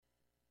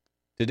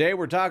Today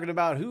we're talking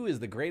about who is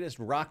the greatest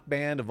rock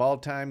band of all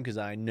time, because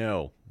I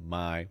know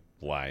my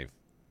wife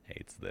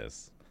hates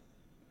this.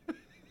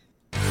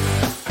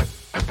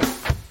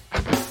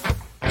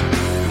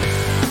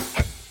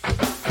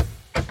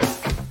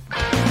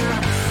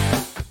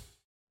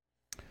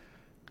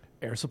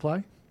 Air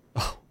Supply?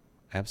 Oh,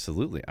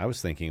 absolutely. I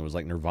was thinking it was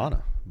like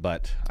Nirvana,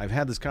 but I've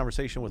had this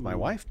conversation with my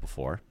wife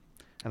before,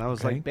 and I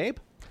was like, babe,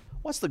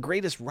 what's the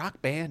greatest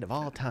rock band of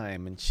all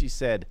time? And she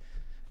said,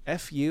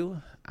 F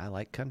you, I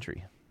like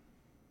country.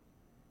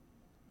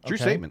 True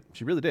statement.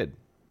 She really did.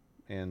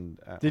 And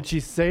Did she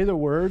say the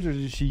words or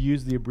did she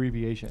use the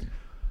abbreviation?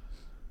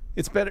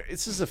 it's better.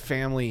 It's just a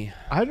family.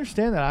 I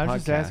understand that. I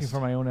was just Podcast. asking for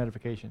my own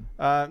edification.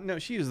 No,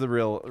 she used the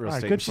real right,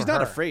 statement. good She's for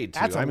not her. afraid to.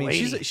 That's a I mean,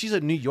 lady. she's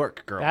a New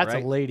York girl. That's a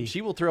right? lady.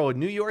 She will throw a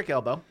New York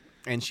elbow,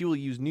 and she will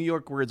use New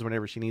York words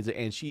whenever she needs it.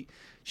 And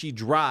she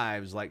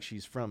drives like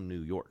she's from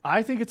New York.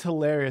 I think it's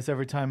hilarious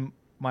every time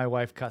my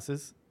wife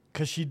cusses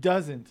because she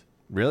doesn't.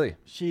 Really?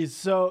 She's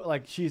so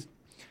like she's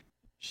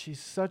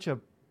such a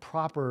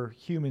proper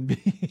human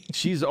being.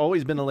 She's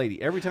always been a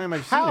lady. Every time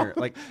I've seen her,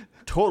 like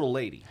total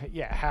lady.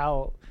 Yeah,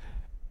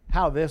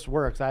 how this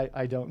works, I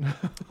don't know.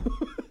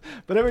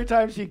 But every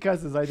time she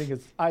cusses, I think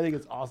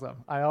it's awesome.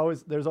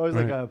 There's always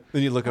like a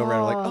Then you look over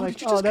and like, oh,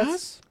 did you just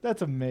cuss?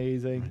 that's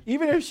amazing.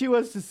 Even if she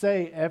was to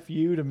say F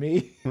you to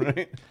me,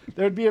 Right?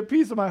 there'd be a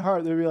piece of my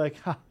heart that'd be like,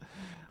 ha,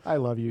 I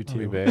love you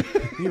too. Babe,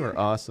 you are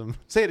awesome.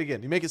 Say it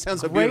again. You make it sound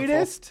so beautiful.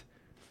 Greatest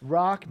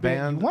rock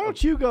band. Why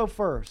don't you go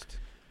first?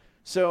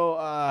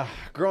 So,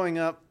 growing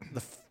up,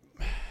 the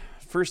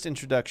first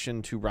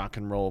introduction to rock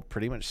and roll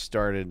pretty much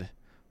started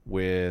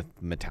with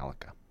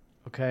Metallica.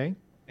 Okay.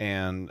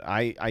 And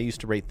I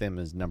used to rate them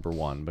as number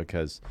one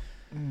because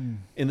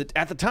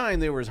at the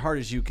time they were as hard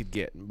as you could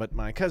get. But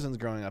my cousins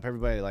growing up,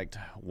 everybody liked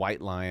White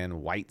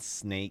Lion, White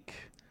Snake.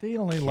 They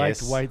only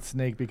liked White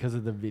Snake because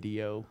of the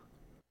video.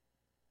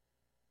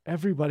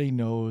 Everybody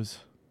knows.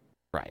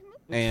 Right.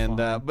 And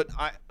but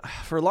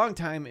for a long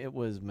time it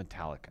was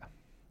Metallica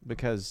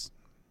because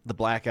the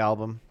Black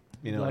Album,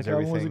 Black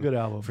Album was a good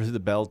album. For the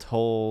Bell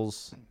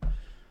Tolls,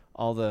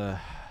 all the,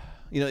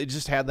 it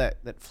just had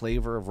that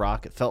flavor of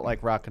rock. It felt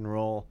like rock and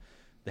roll.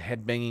 The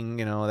headbanging,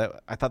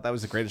 that I thought that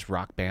was the greatest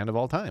rock band of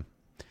all time.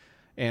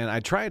 And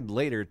I tried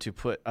later to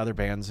put other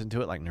bands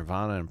into it like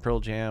Nirvana and Pearl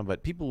Jam,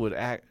 but people would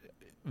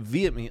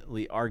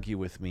vehemently argue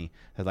with me.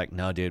 They're like,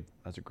 "No, dude,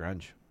 that's a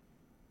grunge.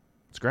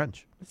 It's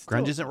grunge.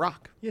 Grunge isn't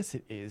rock." Yes,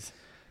 it is.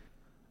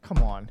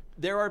 Come on.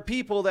 There are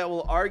people that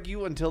will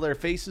argue until their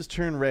faces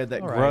turn red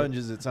that grunge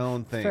is its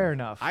own thing. Fair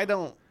enough. I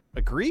don't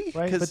agree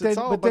Right, because but it's then-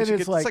 all but a bunch then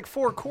of it's it's like- like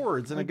four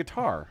chords and a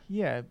guitar.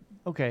 Yeah.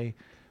 Okay.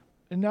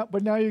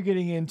 But now you're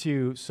getting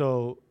into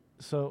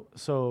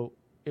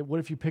what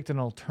if you picked an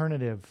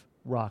alternative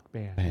rock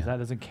band? Yeah. That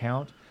doesn't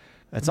count.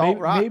 That's all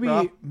rock,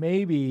 bro.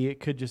 Maybe it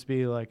could just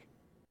be like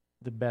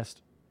the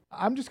best.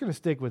 I'm just gonna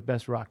stick with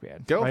best rock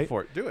band. Go right?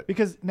 for it. Do it.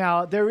 Because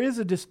now there is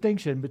a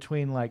distinction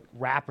between like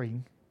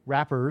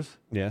rappers,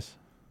 Yes.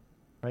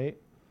 right?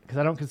 Because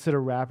I don't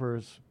consider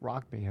rappers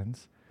rock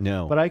bands,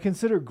 No. but I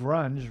consider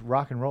grunge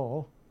rock and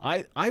roll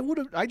I would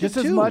have. I just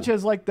did as too. much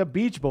as like the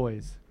Beach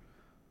Boys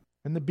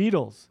and the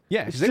Beatles.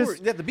 Yeah, It's because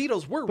just- the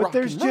Beatles were But rock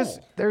there's and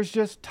roll. there's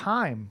just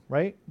time,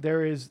 right?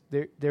 There is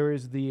the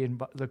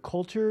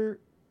culture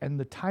and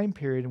the time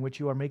period in which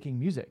you are making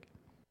music.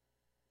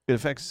 It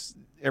affects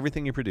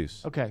everything you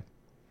produce. Okay,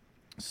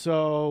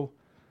 so,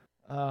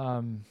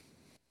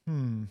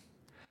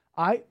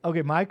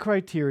 my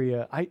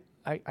criteria.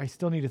 I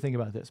still need to think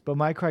about this, but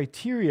my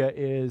criteria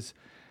is,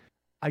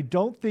 I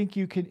don't think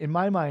you can. In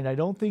my mind, I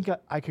don't think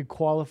I could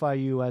qualify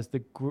you as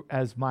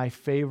as my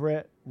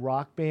favorite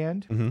rock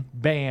band.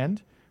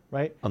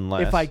 Right?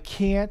 Unless- if I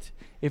can't,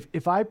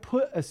 if I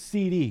put a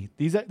CD,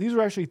 these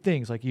were actually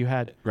things like you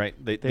had. Right.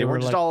 They were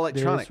weren't just like all this,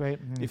 electronic.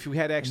 right? Mhm. If you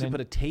had to actually And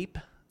then- put a tape,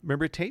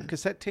 remember tape,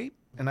 cassette tape?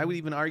 And I would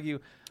even argue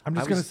I'm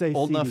just I gonna was say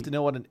old enough CD. to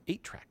know what an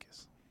 8-track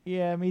is.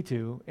 Yeah, me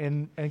too.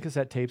 And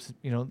cassette tapes,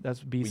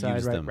 that's B-side,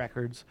 use right? them.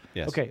 Records.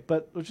 Yes. Okay,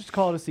 but let's just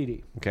call it a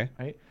CD, Okay.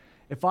 right?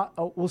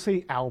 We'll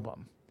say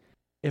album.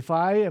 If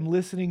I am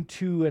listening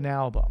to an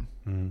album,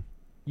 Mm-hmm.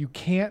 you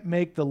can't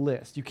make the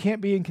list. You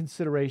can't be in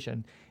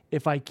consideration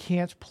if I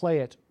can't play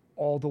it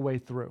all the way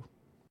through,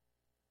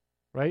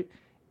 right?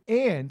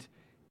 And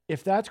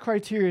if that's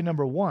criteria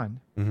number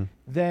one, Mm-hmm.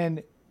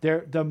 then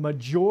the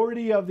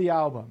majority of the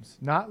albums,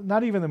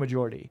 not even the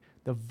majority,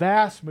 the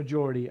vast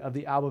majority of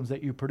the albums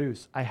that you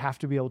produce, I have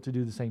to be able to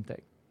do the same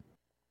thing.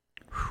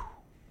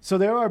 So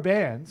there are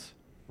bands,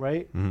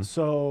 right? Mhm.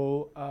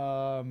 So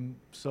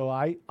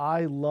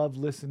I love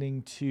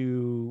listening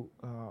to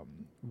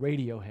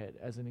Radiohead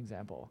as an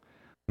example.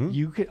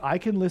 I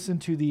can listen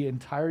to the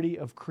entirety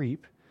of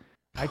Creep.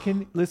 I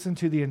can listen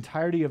to the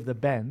entirety of the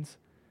Bends.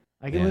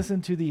 I can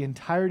listen to the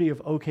entirety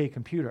of OK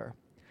Computer.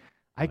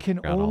 I can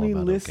Forgot all only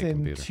about OK listen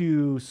Computer.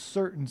 to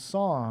certain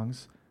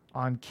songs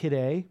on Kid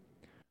A,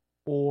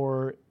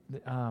 or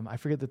I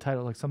forget the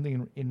title, like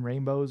something in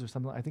Rainbows or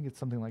something. I think it's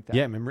something like that.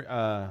 Yeah, remember?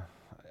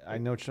 I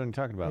know what you're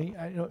talking about.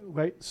 I know,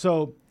 right?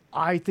 So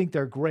I think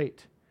they're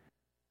great.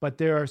 but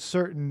there are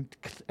certain,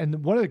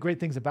 and one of the great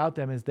things about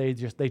them is they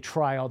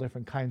try all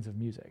different kinds of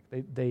music.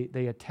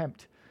 They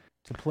attempt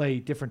to play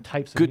different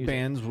types of Good music.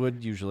 bands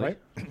would usually. Right?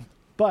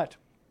 But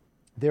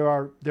there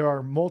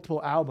are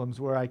multiple albums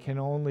where I can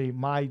only,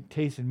 my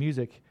taste in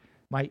music,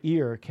 my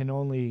ear can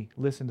only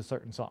listen to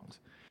certain songs.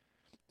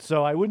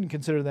 So I wouldn't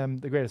consider them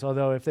the greatest.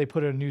 Although if they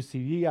put a new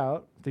CD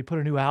out, if they put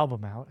a new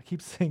album out, I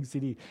keep saying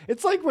CD.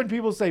 It's like when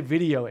people say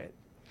video it.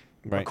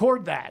 Right.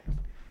 Record that.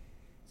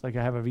 It's like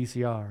I have a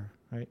VCR,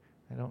 right?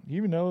 I don't. You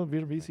even know what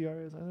a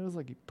VCR is? I know it's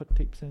like you put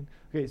tapes in.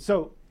 Okay,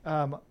 so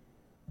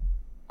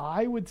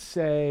I would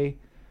say,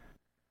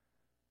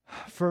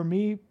 for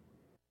me,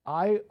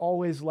 I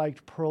always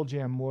liked Pearl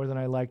Jam more than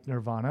I liked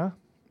Nirvana.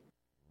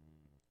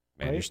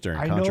 Man, right? you're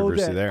stirring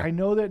controversy there. I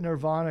know that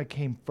Nirvana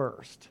came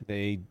first.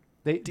 They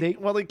They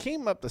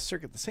came up the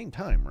circuit at the same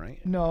time,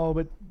 right? no,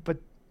 but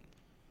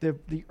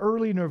the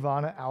early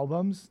Nirvana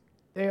albums,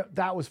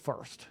 that was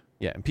first.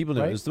 Yeah, and people knew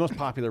Right? it was the most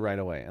popular right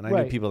away, and I knew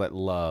Right. people that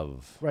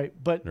love Right,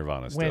 but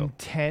Nirvana when still.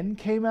 10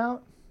 came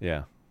out,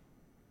 Yeah,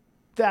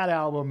 that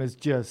album is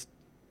just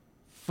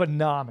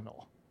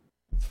phenomenal.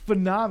 It's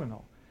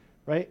phenomenal,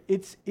 right?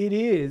 It's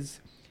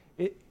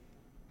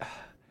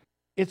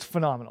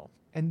phenomenal.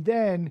 And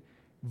then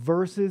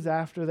Verses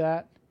after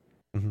that,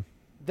 Mhm.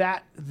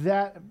 that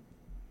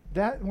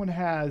one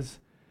has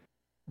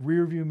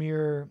Rearview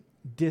Mirror,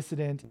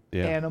 Dissident,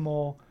 Yeah.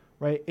 Animal,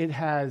 right? It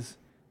has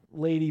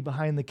Lady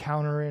Behind the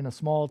Counter in a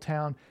Small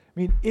Town. I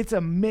mean, it's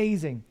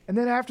amazing. And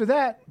then after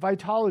that,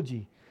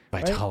 Vitology.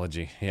 right?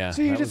 Vitology. Yeah.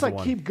 So you that just was the like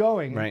one. keep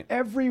going. Right.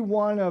 Every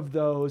one of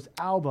those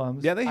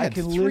albums, Yeah, they I had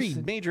can three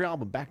listen, major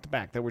albums back to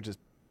back that were just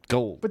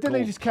gold. but then they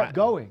gold, just kept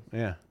platinum. going,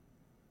 Yeah.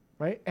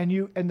 right?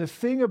 And the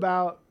thing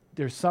about,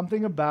 there's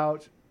something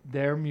about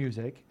their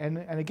music, and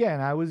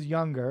again, I was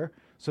younger,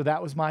 so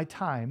that was my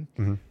time,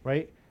 Mhm.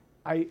 right?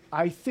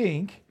 I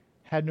think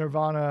had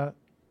Nirvana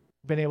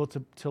been able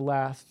to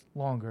last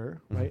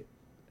longer, Mhm. right?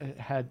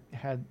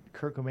 Had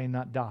Kurt Cobain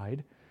not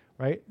died,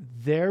 right?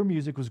 Their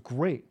music was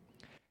great.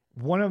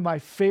 One of my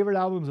favorite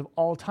albums of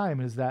all time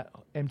is that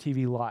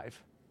MTV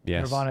Live.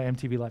 Yes. Nirvana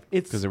MTV Live.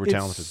 It's 'Cause they were it's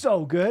talented.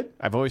 so good.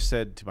 I've always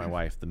said to my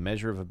wife, the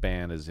measure of a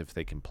band is if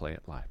they can play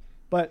it live.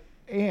 But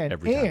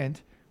Every time.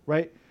 and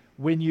right,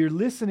 when you're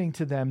listening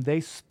to them, they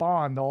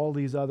spawned all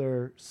these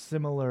other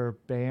similar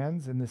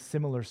bands and the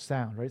similar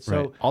sound, right? So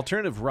Right.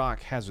 Alternative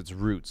rock has its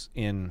roots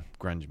in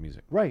grunge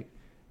music. right.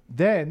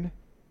 Then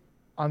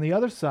on the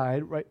other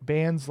side, right,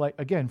 bands like,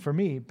 again, for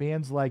me,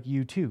 bands like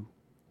U2.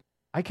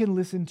 I can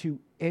listen to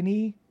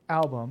any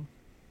album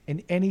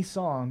and any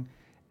song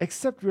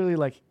except really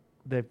like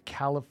the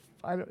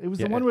it was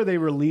Yeah. the one where they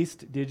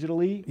released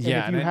digitally. And Yeah,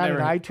 if and you it had never-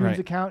 an iTunes right.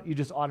 account, you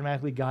just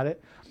automatically got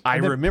it. I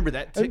And then- remember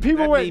that. and people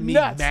that went made me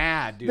nuts.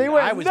 mad, dude. They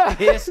went I was nuts.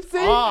 pissed See?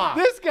 off.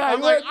 This guy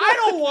I'm like, went I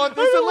don't want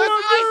this unless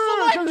I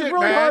select Because it, it's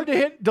really man. hard to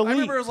hit delete. I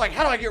remember it was like,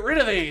 how do I get rid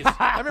of these?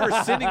 I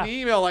remember sending the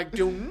email like,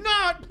 do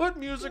not put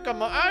music on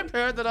my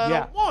iPad that I Yeah.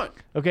 don't want.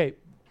 Okay,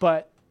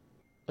 but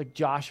like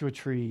Joshua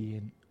Tree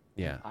and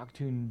Yeah.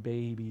 Octoon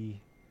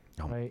Baby,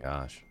 Oh my right?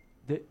 gosh.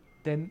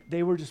 Then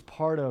they were just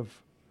part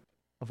of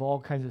all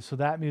kinds of. So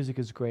that music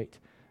is great.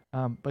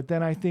 But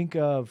then I think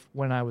of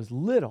when I was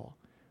little,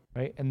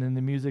 right? And then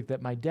the music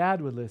that my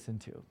dad would listen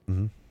to.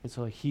 Mm-hmm. And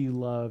so he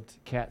loved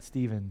Cat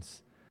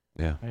Stevens,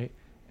 Yeah. right?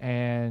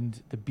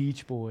 And the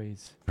Beach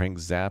Boys, Frank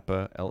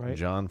Zappa, Elton Right.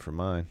 John for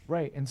mine.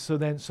 right? And so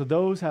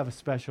those have a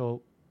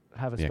special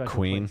special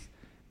Queen. place,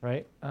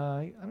 right?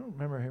 I don't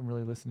remember him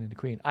really listening to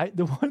Queen.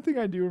 The one thing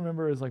I do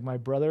remember is like my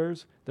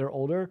brothers, they're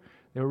older,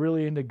 they were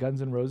really into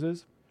Guns N'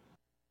 Roses.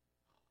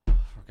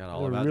 Forgot all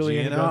They were about really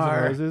into Guns N'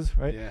 GNR. Roses,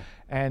 right? Yeah.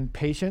 And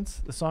Patience,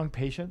 the song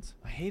Patience.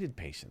 I hated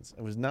Patience.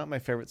 It was not my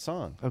favorite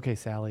song. Okay,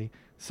 Sally.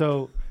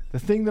 So the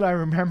thing that I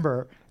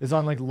remember is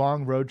on like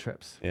long road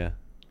trips Yeah.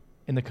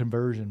 in the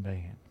Conversion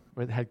van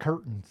where it had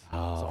curtains. It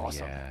was Oh,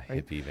 awesome, yeah.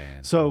 right? Hippie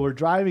van. So we're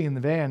driving in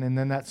the van, and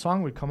then that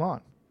song would come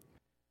on,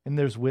 and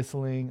there's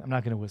whistling. I'm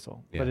not going to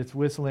whistle, but Yeah. it's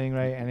whistling,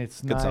 right? And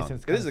it's Good nice. song. And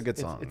it's It is kinda- a good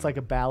it's- song. It's like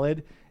a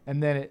ballad,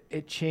 and then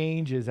it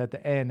changes at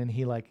the end, and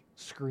he like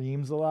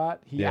screams a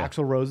lot. He Yeah.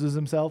 Axl Roses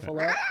himself a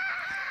lot.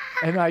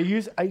 And I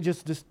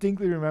just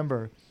distinctly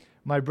remember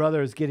my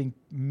brother is getting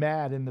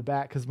mad in the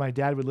back because my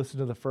dad would listen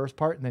to the first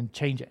part and then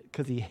change it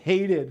because he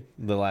hated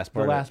the last the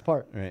part. last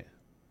part. Right.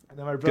 And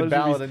then my Good brothers,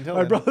 ballad would be, until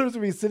my then. brothers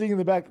would be sitting in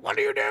the back. What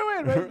are you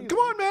doing? Right? Come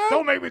on, man.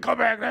 Don't make me come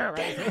back there.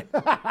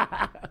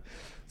 Right?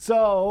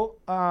 So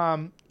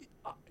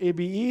it'd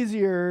be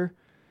easier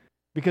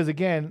because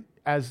again,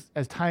 as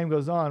time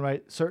goes on,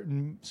 right?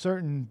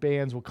 Certain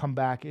bands will come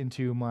back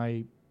into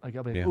my like.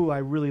 I'll be, Yeah. ooh, I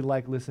really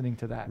like listening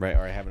to that. Right.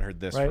 Or I haven't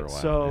heard this Right. for a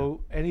while.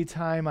 So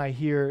anytime I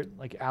hear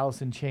like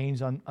Alice in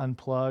Chains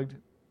unplugged,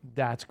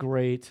 that's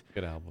great. yeah.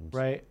 Good albums.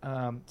 Right.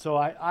 So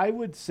I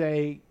would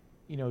say,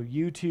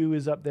 U2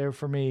 is up there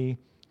for me.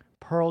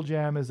 Pearl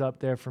Jam is up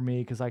there for me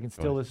because I can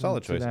still listen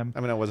Solid to choice. them. I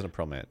mean, I wasn't a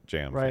Pearl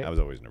Jam Right. fan. I was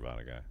always a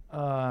Nirvana guy.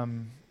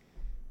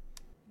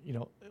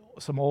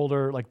 Some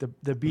older, like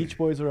the Beach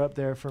Boys are up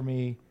there for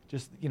me.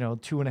 Just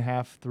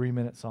 2.5, 3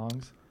 minute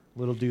songs.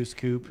 Little Deuce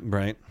Coupe,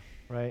 Right.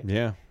 right?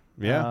 Yeah.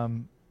 Yeah.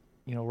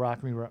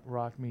 Rock Me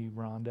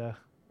Rhonda,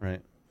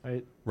 Right.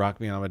 right? Rock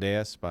Me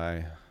Amadeus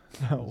by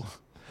No,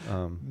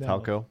 No.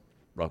 Falco.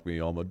 Rock Me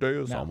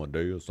Amadeus, No.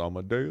 Amadeus,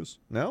 Amadeus.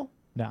 No?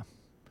 no.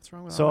 What's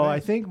wrong with So I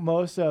Amadeus? think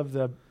most of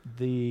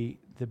the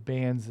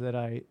bands that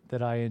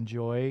I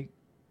enjoy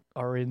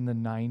are in the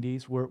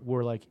 90s.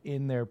 Were like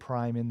in their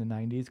prime in the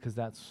 90s, because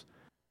that's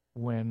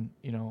when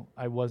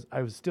I was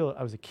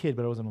a kid,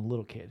 but I wasn't a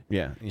little kid.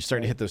 Yeah, and you're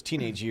starting to hit those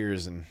teenage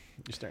years, and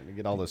you're starting to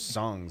get all those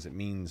songs that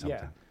mean something.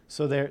 Yeah.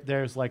 So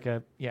there's like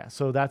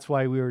so that's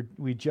why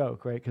we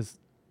joke, right? Because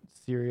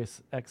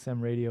Sirius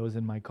XM radio is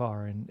in my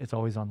car and it's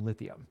always on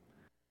Lithium,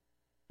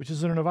 which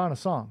is a Nirvana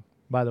song,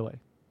 by the way.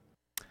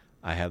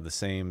 I have the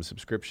same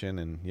subscription,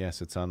 and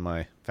yes, it's on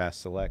my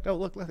Fast Select. Oh,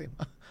 look, Lithium.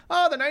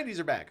 Oh, the 90s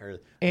are back. Or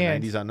the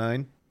And- 90s on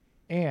 9.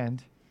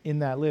 And in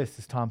that list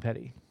is Tom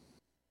Petty.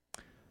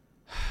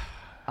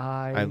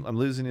 I'm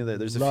losing you there.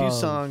 There's a few love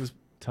songs.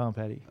 Tom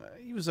Petty.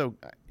 He was a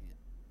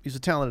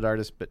talented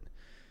artist, but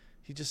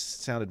he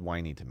just sounded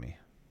whiny to me.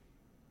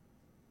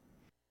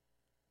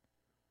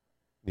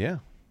 Yeah,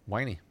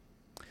 whiny.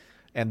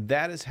 And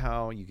that is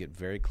how you get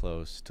very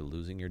close to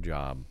losing your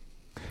job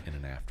in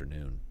an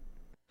afternoon.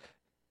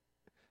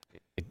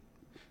 It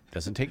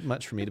doesn't take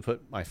much for me to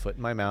put my foot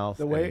in my mouth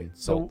and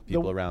insult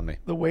people around me.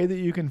 The way that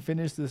you can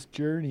finish this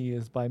journey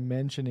is by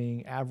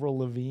mentioning Avril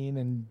Lavigne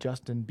and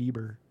Justin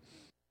Bieber.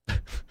 It's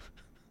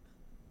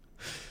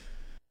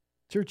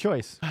your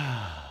choice.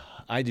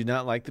 I do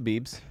not like the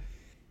Biebs.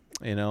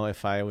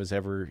 If I was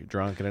ever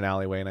drunk in an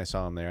alleyway and I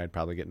saw him there, I'd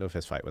probably get into a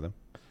fist fight with him.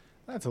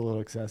 That's a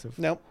little excessive.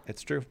 Nope,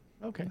 it's true.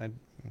 Okay.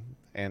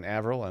 And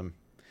Avril,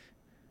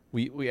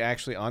 we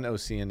actually on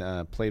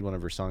Ocean played one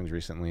of her songs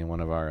recently in one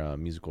of our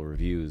musical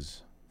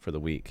reviews for the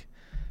week,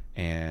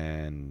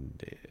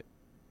 and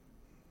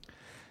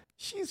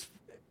She's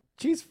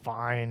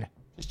fine.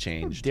 she's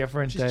changed.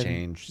 Different She's than-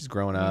 changed. She's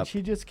growing I mean, up,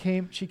 she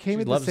came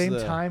at the loves same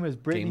the time as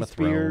Game Britney of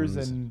Spears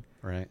Thrones.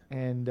 right?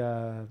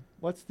 and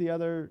what's the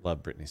other?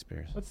 Love Britney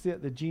Spears. What's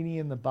the genie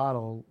in the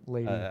bottle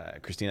lady?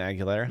 Christina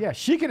Aguilera. Yeah,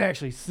 she can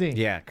actually sing.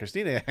 Yeah,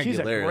 Christina Aguilera. She's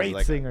a is great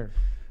like, singer.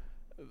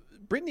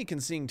 Britney can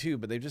sing too,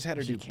 but they've just had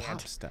her She do can't.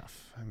 pop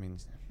stuff. I mean,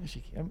 Yes,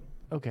 she can.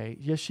 Okay,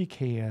 yes, she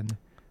can.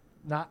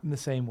 Not in the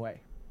same way.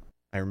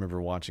 I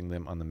remember watching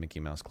them on the Mickey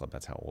Mouse Club.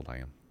 That's how old I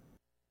am.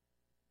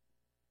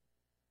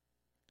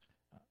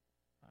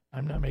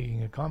 I'm not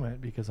making a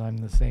comment because I'm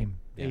the same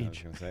Yeah,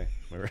 age. I was gonna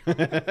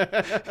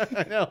say.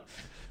 I know.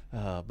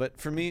 But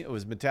for me, it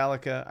was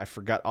Metallica. I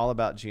forgot all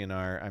about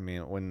GNR. I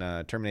mean, when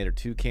Terminator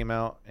 2 came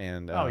out,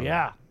 and Oh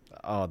yeah,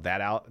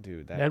 that out,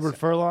 dude. That's, Edward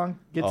Furlong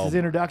gets Oh his my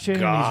introduction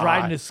and he's God.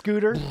 riding his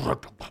scooter.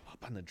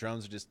 and the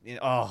drums are just,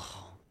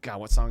 oh god,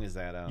 what song is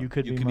that? You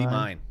Could Be Be Mine.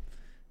 mine.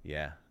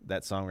 Yeah,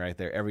 that song right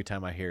there. Every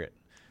time I hear it,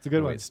 It's a good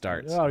the way one. it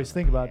starts. I always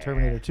think about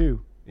Terminator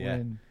 2 Yeah.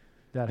 when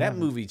that That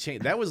happened. movie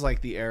changed. That was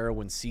like the era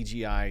when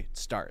CGI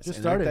starts. Just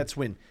And started. that's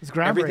when It's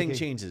everything groundbreaking.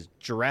 changes.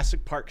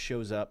 Jurassic Park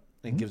shows up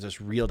and gives us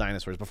real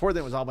dinosaurs. Before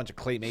then, it was all a bunch of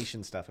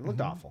claymation stuff and it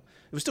looked awful.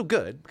 It was still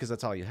good because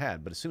that's all you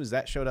had. But as soon as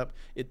that showed up,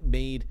 it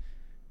made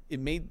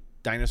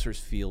dinosaurs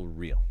feel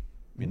real.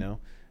 You know,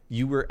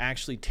 you were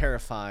actually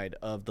terrified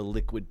of the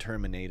liquid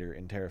Terminator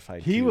in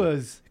Terrified. He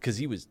was because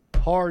he was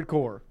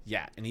hardcore.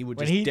 and he would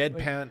When just he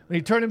deadpan. when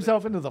he turned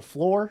himself into the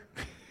floor.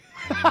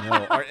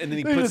 And then he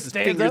He puts just his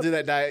stands finger up. through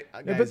that guy's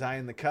but- eye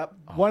in the cup.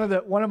 One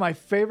of my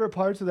favorite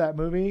parts of that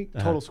movie,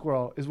 Total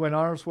Squirrel, is when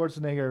Arnold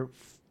Schwarzenegger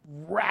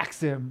racks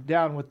him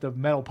down with the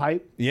metal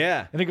pipe,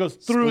 Yeah, and it goes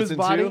through Splits his in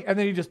body, two. and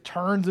then he just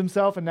turns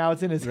himself, and now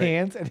it's in his Right.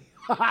 hands, and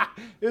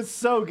it's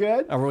so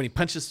good. Or when he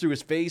punches through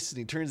his face and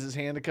he turns his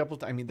hand a couple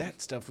times. I mean,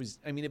 that stuff was,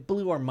 it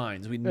blew our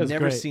minds. We'd It was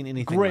never great. seen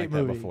anything Great like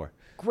movie. that before.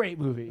 Great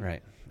movie.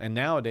 Right. And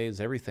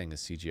nowadays, everything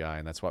is CGI,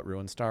 and that's what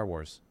ruined Star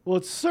Wars. Well,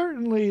 it's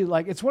certainly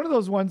like it's one of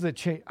those ones that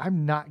change.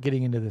 I'm not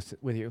getting into this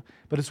with you,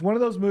 but it's one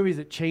of those movies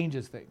that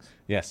changes things,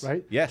 Yes.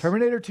 right? Yes.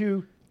 Terminator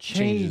 2 changed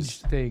Changes.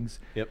 things.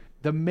 Yep.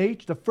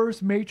 The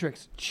first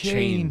Matrix changed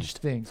Changed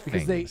things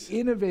because things. they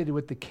innovated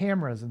with the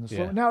cameras and the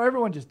slow. Yeah. Now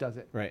everyone just does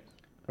it, Right.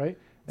 right?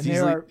 It's And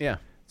easily, yeah.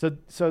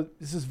 So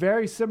this is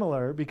very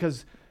similar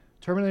because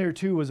Terminator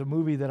 2 was a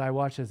movie that I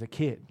watched as a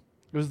kid.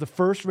 It was the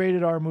first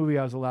rated R movie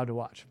I was allowed to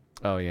watch.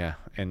 Oh, yeah.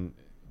 And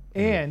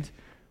And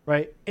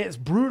right, it's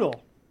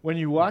brutal when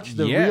you watch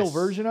the Yes. real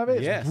version of it.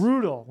 It's Yes.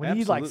 brutal when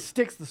he like Absolute-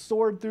 sticks the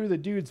sword through the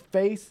dude's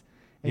face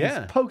and Yeah.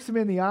 just pokes him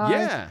in the eye.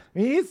 Yeah. I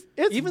mean,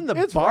 it's even the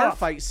it's bar rough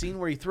fight scene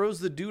where he throws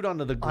the dude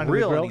onto the onto the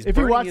grill, grill. and he's If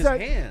you burning watch his that,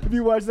 hands. if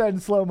you watch that in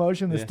slow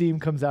motion, the Yeah. steam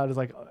comes out as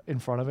like in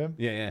front of him.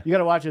 Yeah, yeah. You got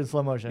to watch it in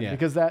slow motion Yeah.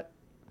 because that.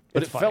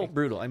 But it's it funny. felt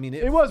brutal. I mean,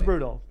 It was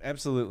brutal.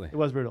 Absolutely. It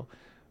was brutal,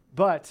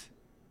 but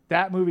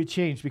that movie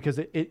changed because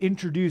it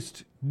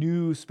introduced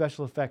new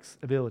special effects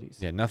abilities.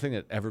 Yeah, nothing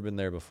had ever been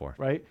there before.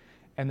 Right?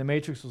 And the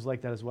Matrix was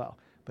like that as well.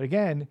 But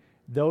again,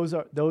 those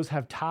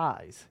have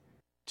ties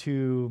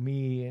to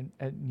me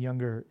at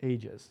younger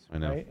ages. I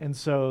know. Right? And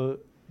so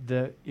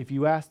if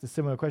you asked a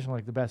similar question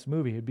like the best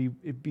movie,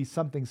 it'd be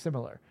something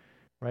similar,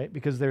 right?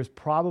 Because there's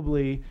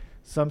probably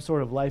some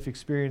sort of life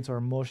experience or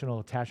emotional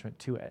attachment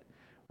to it.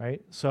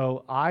 Right?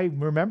 So I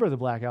remember the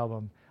Black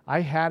Album.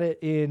 I had it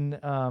in,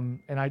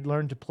 and I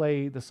learned to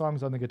play the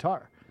songs on the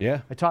guitar.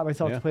 Yeah. I taught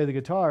myself to play the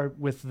guitar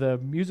with the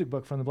music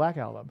book from the Black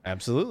Album.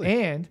 Absolutely.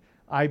 And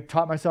I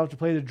taught myself to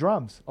play the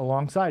drums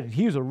alongside. And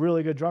he was a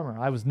really good drummer.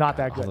 I was not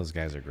that good. All those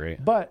guys are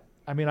great. But,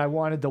 I mean, I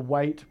wanted the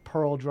white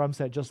pearl drum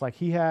set just like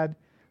he had.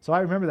 So I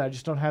remember that. I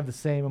just don't have the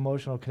same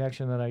emotional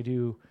connection that I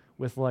do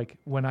with, like,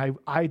 when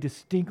I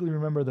distinctly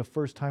remember the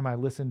first time I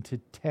listened to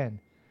 10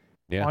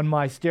 on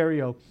my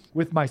stereo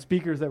with my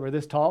speakers that were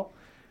this tall,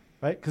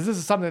 right? Because this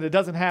is something that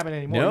doesn't happen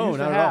anymore. No, you used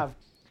not to at have, all.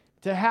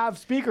 To have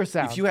speaker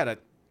sound. If you had a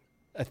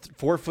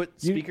 4-foot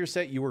speaker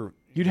set,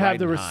 you'd have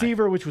the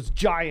receiver, which was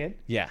giant.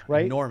 Yeah,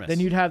 right? enormous. Then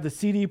you'd have the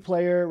CD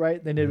player,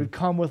 right? Then it would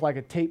come with like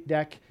a tape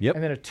deck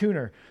and then a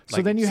tuner. So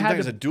like, then you had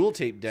a dual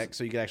tape deck,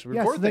 so you could actually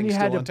so record then things you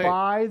had still on to tape.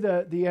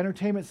 buy the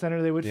entertainment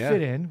center they would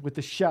fit in with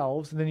the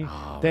shelves, and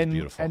then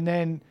beautiful.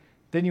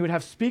 then you would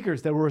have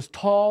speakers that were as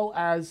tall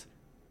as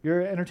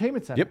your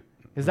entertainment center. Yep.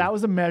 Because that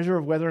was a measure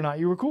of whether or not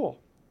you were cool.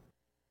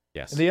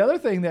 Yes. And the other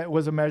thing that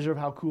was a measure of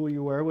how cool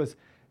you were was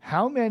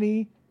how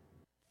many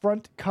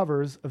front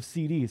covers of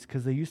CDs,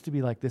 because they used to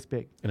be like this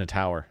big. In a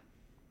tower.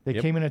 They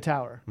came in a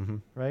tower,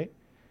 right?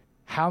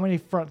 How many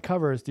front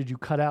covers did you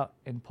cut out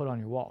and put on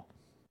your wall?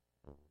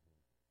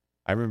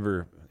 I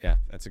remember,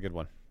 that's a good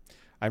one.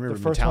 I remember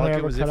The first one I Metallica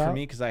ever was it cut for out?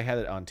 me because I had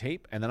it on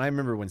tape. And then I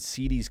remember when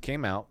CDs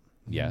came out.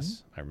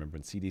 Yes, I remember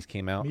when CDs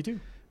came out. Me too.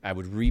 I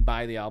would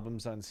rebuy the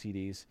albums on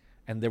CDs.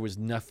 And there was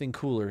nothing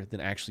cooler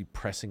than actually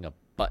pressing a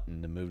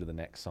button to move to the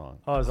next song.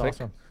 Oh, it was Click,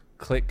 awesome.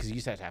 Click, because you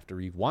used to have to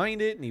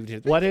rewind it. And you would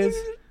hit What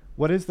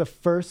is the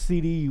first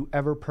CD you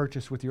ever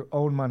purchased with your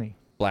own money?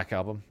 Black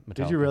Album, Metallica.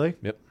 Did you really?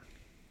 Yep.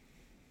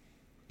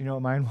 You know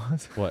what mine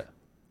was? What?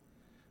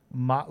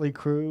 Motley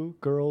Crue,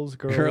 Girls,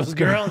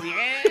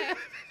 yeah.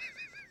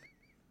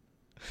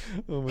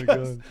 Oh my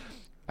god.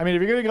 I mean,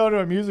 if you're gonna go to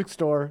a music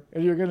store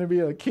and you're gonna be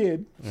a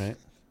kid, Right.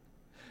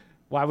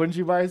 why wouldn't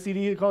you buy a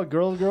CD called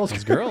Girls?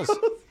 It's girls.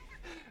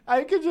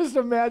 I could just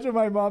imagine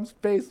my mom's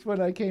face when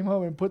I came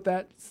home and put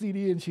that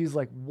CD, and she's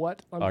like,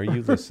 "What on Are you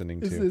earth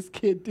listening is to?" this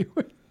kid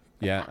doing?"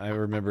 Yeah, I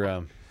remember.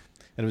 And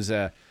it was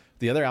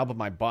the other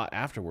album I bought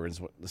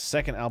afterwards. The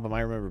second album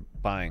I remember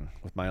buying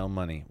with my own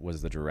money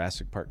was the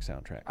Jurassic Park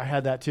soundtrack I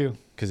had that too.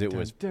 because it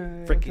was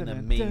Dun, freaking dun,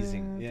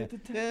 amazing. dun, Yeah.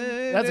 dun, dun.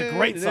 That's a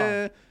great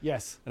song.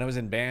 Yes. And I was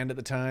in band at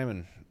the time,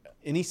 and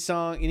any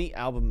song, any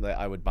album that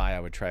I would buy, I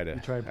would try to.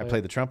 try to play I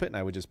played the trumpet, and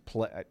I would just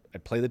play.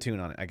 I'd play the tune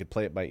on it. I could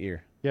play it by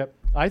ear. Yep.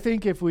 I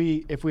think if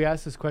we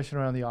asked this question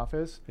around the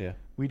office, Yeah,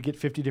 we'd get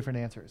 50 different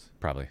answers.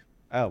 probably.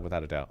 Oh,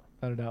 without a doubt.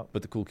 Without a doubt.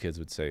 But the cool kids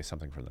would say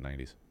something from the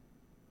 90s.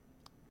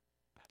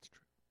 That's true.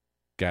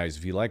 Guys,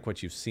 if you like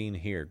what you've seen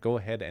here, go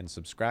ahead and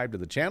subscribe to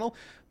the channel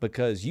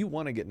because you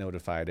want to get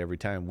notified every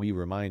time we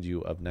remind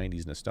you of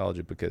 90s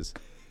nostalgia because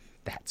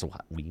that's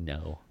what we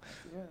know.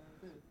 Yeah.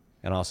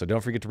 And also, don't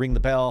forget to ring the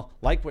bell.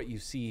 Like what you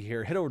see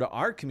here, head over to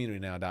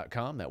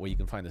ourcommunitynow.com. That way you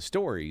can find the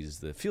stories,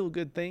 the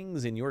feel-good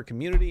things in your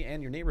community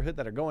and your neighborhood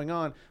that are going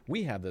on.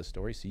 We have those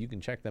stories, so you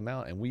can check them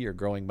out. And we are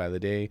growing by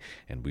the day,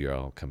 and we are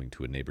all coming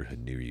to a neighborhood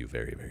near you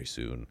very, very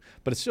soon.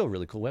 But it's still a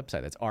really cool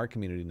website. That's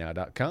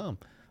ourcommunitynow.com.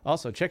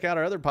 Also, check out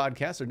our other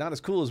podcasts. They're not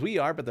as cool as we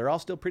are, but they're all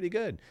still pretty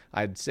good.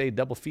 I'd say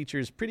Double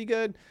Feature's pretty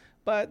good,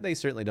 but they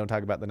certainly don't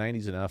talk about the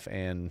 90s enough.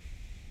 And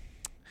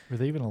Were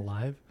they even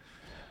alive?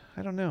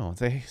 I don't know.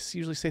 They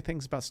usually say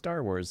things about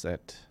Star Wars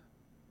that,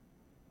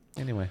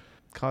 anyway,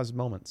 cause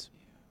moments.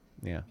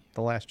 Yeah.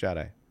 The Last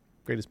Jedi.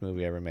 Greatest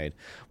movie ever made.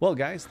 Well,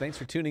 guys, thanks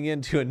for tuning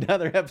in to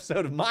another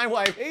episode of My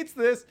Wife Hates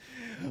This.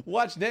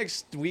 Watch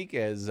next week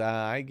as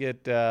I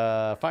get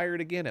fired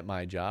again at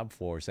my job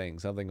for saying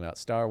something about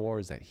Star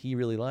Wars that he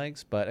really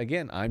likes. But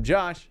again, I'm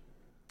Josh.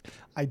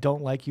 I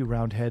don't like you,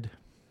 Roundhead.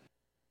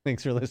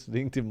 Thanks for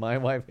listening to My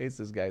Wife Hates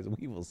This, guys.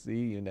 We will see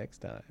you next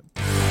time.